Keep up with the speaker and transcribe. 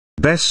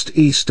Best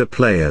Easter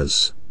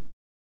Players.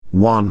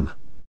 1.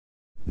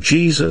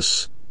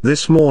 Jesus,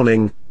 this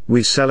morning,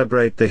 we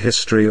celebrate the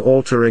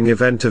history-altering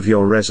event of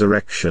your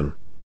resurrection.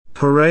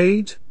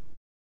 Parade.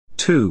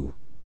 2.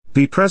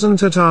 Be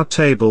present at our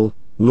table,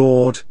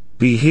 Lord,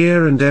 be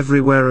here and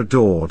everywhere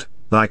adored,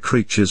 thy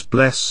creatures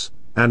bless,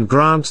 and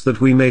grant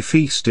that we may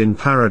feast in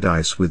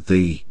paradise with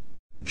thee.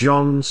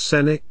 John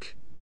Cennick.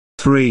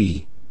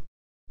 3.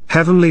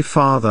 Heavenly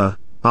Father,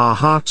 our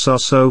hearts are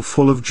so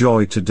full of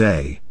joy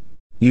today.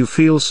 You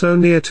feel so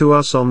near to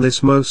us on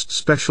this most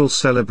special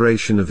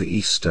celebration of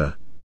Easter.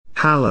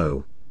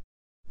 Hallow.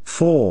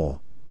 4.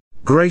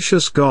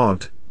 Gracious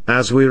God,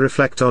 as we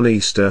reflect on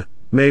Easter,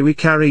 may we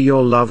carry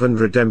your love and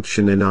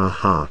redemption in our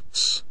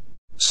hearts.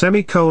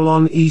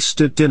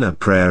 Easter Dinner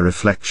Prayer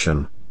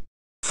Reflection.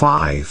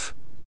 5.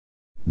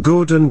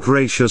 Good and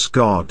gracious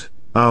God,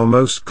 our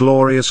most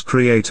glorious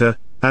Creator,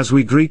 as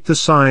we greet the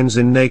signs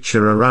in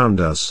nature around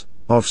us,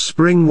 of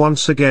spring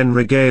once again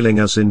regaling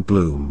us in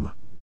bloom.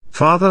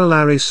 Father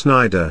Larry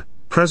Snyder,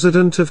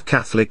 President of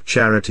Catholic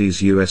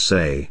Charities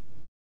USA.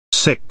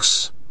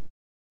 6.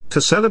 To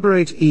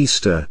celebrate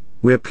Easter,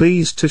 we're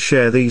pleased to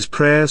share these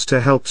prayers to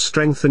help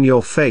strengthen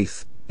your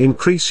faith,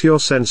 increase your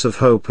sense of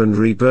hope and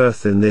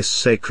rebirth in this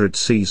sacred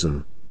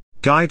season.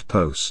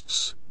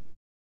 Guideposts.